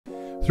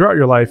Throughout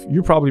your life,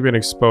 you've probably been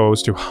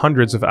exposed to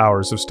hundreds of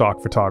hours of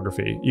stock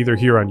photography, either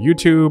here on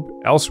YouTube,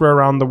 elsewhere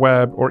around the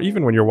web, or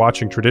even when you're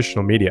watching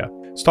traditional media.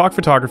 Stock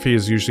photography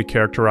is usually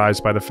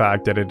characterized by the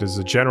fact that it is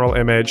a general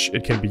image,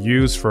 it can be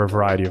used for a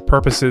variety of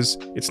purposes,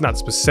 it's not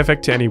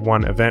specific to any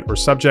one event or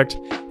subject,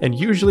 and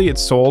usually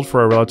it's sold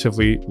for a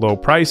relatively low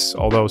price,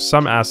 although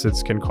some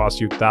assets can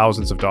cost you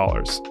thousands of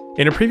dollars.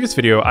 In a previous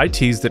video, I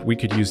teased that we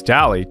could use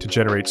DALL-E to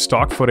generate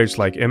stock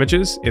footage-like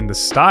images in the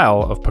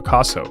style of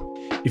Picasso.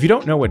 If you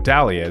don't know what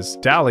DALL-E is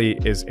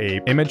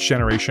an image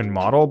generation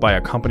model by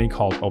a company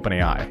called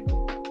OpenAI.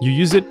 You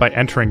use it by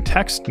entering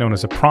text known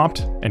as a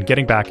prompt and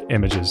getting back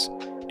images.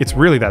 It's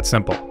really that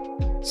simple.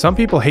 Some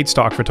people hate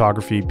stock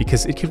photography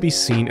because it can be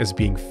seen as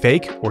being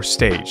fake or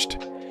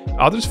staged.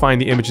 Others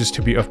find the images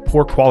to be of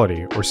poor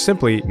quality or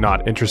simply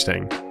not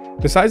interesting.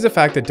 Besides the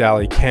fact that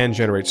DALL-E can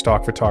generate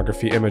stock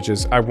photography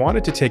images, I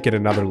wanted to take it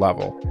another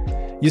level.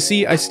 You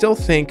see, I still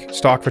think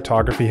stock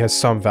photography has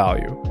some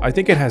value. I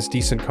think it has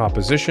decent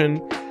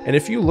composition, and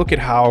if you look at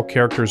how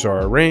characters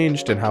are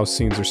arranged and how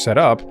scenes are set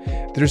up,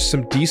 there's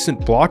some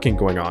decent blocking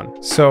going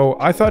on. So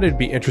I thought it'd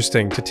be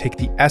interesting to take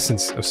the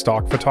essence of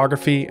stock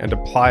photography and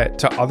apply it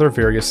to other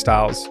various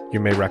styles you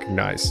may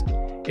recognize.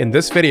 In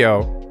this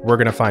video, we're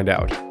gonna find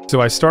out.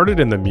 So I started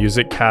in the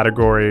music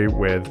category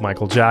with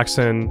Michael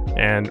Jackson,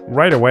 and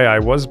right away I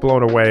was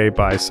blown away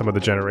by some of the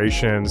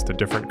generations, the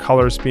different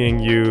colors being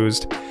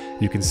used.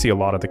 You can see a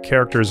lot of the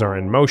characters are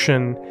in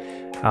motion.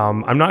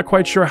 I'm not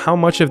quite sure how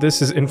much of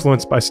this is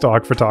influenced by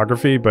stock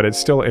photography, but it's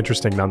still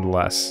interesting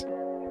nonetheless.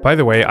 By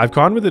the way, I've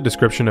gone with a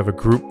description of a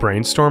group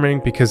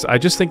brainstorming because I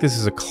just think this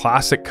is a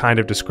classic kind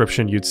of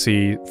description you'd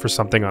see for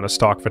something on a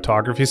stock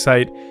photography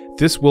site.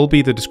 This will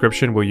be the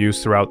description we'll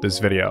use throughout this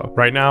video.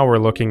 Right now, we're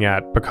looking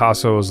at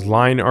Picasso's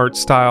line art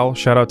style.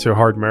 Shout out to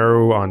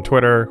Hardmeru on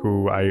Twitter,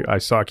 who I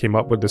saw came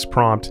up with this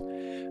prompt.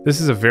 This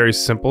is a very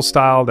simple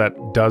style that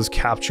does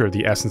capture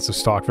the essence of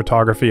stock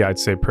photography, I'd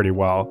say, pretty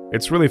well.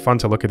 It's really fun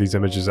to look at these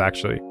images,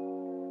 actually.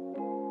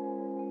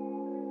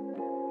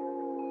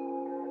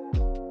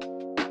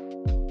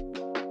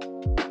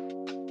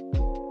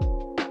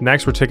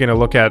 Next, we're taking a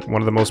look at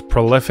one of the most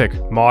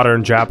prolific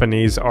modern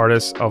Japanese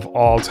artists of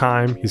all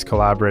time. He's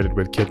collaborated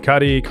with Kid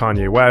Cudi,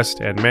 Kanye West,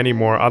 and many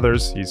more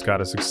others. He's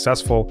got a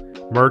successful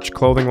merch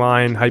clothing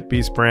line,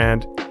 Hypebeast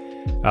brand.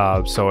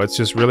 So it's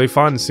just really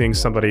fun seeing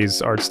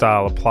somebody's art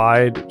style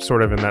applied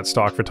sort of in that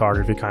stock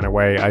photography kind of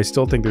way. I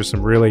still think there's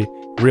some really,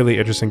 really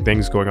interesting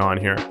things going on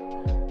here.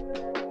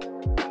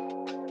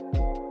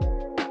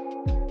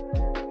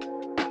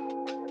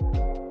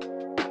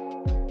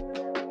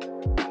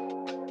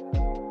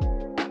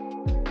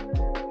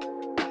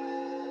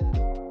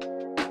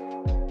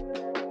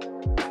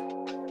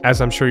 As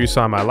I'm sure you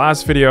saw in my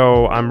last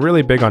video, I'm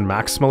really big on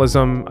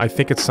maximalism. I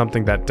think it's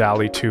something that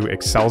DALL-E 2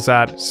 excels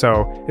at,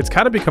 so it's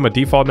kind of become a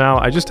default now.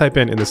 I just type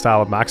in the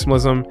style of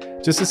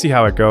maximalism just to see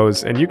how it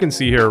goes, and you can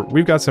see here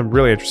we've got some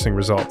really interesting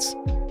results.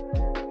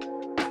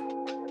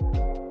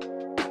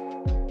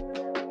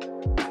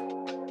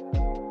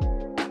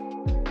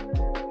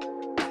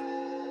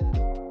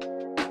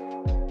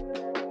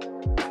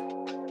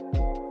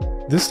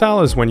 This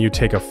style is when you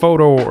take a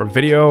photo or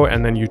video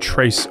and then you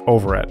trace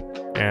over it.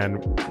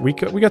 And we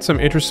got some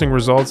interesting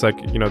results. Like,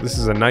 you know, this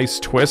is a nice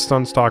twist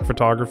on stock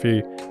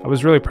photography. I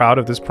was really proud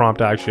of this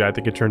prompt, actually. I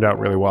think it turned out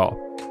really well.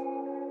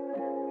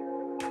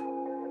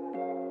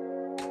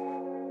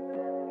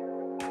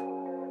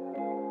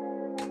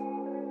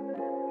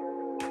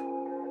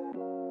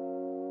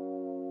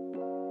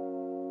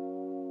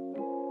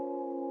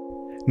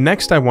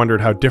 Next, I wondered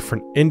how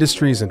different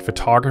industries and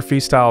photography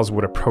styles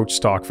would approach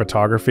stock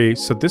photography.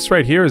 So this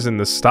right here is in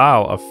the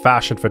style of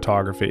fashion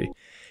photography.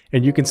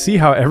 And you can see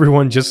how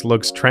everyone just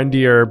looks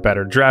trendier,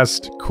 better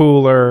dressed,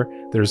 cooler.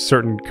 There's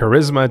certain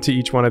charisma to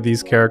each one of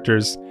these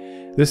characters.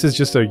 This is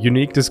just a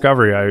unique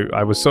discovery.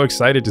 I was so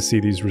excited to see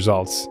these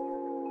results.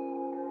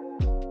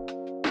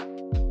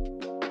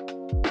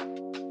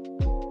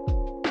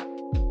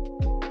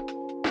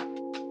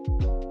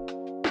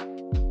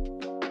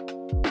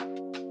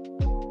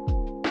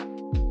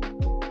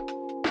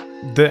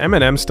 The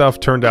M&M stuff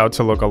turned out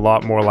to look a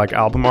lot more like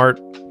album art,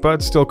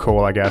 but still cool,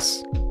 I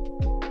guess.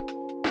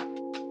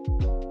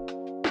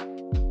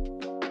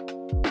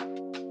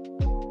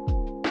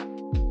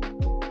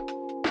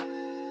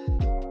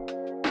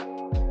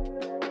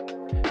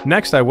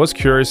 Next, I was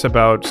curious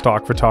about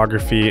stock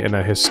photography in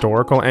a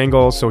historical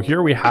angle, so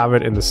here we have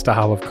it in the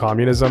style of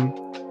communism.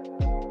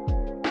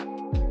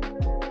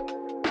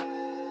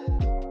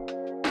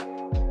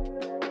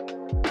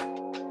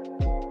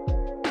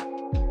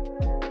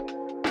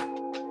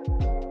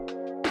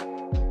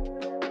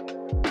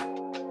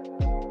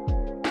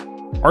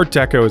 Art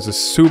Deco is a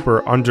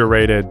super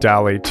underrated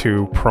DALL-E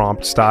 2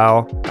 prompt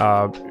style.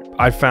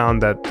 I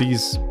found that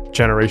these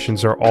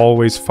generations are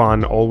always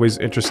fun, always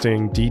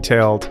interesting,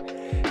 detailed,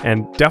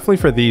 and definitely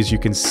for these you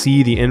can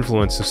see the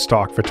influence of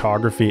stock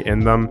photography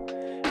in them.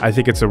 I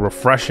think it's a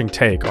refreshing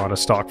take on a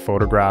stock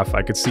photograph.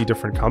 I could see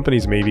different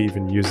companies maybe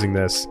even using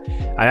this.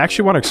 I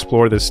actually want to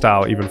explore this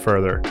style even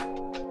further.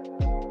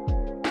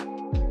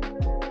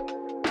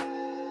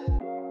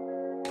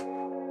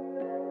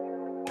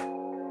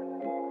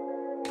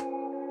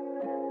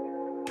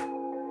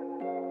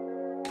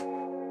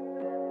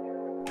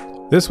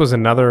 This was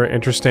another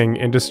interesting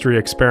industry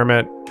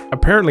experiment.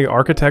 Apparently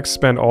architects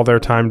spend all their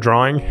time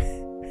drawing,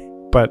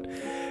 but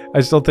I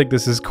still think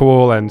this is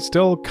cool and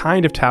still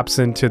kind of taps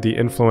into the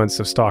influence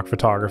of stock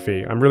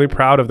photography. I'm really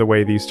proud of the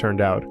way these turned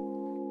out.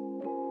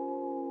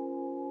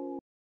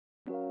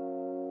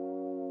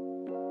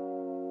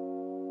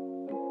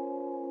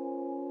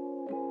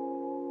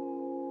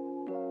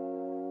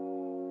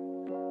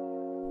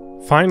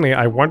 Finally,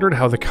 I wondered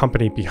how the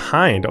company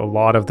behind a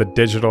lot of the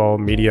digital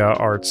media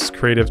arts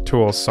creative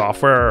tools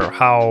software, or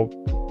how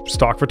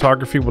stock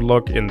photography would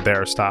look in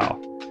their style.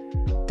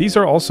 These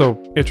are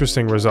also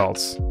interesting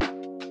results.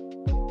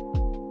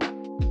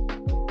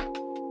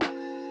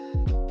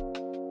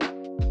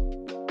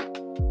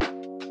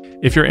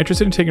 If you're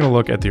interested in taking a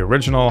look at the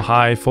original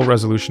high full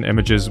resolution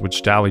images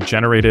which DALL-E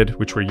generated,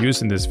 which were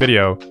used in this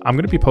video, I'm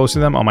going to be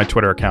posting them on my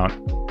Twitter account.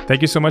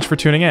 Thank you so much for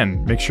tuning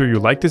in. Make sure you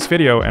like this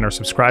video and are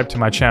subscribed to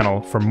my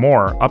channel for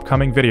more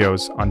upcoming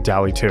videos on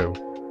DALL-E 2.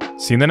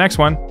 See you in the next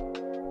one.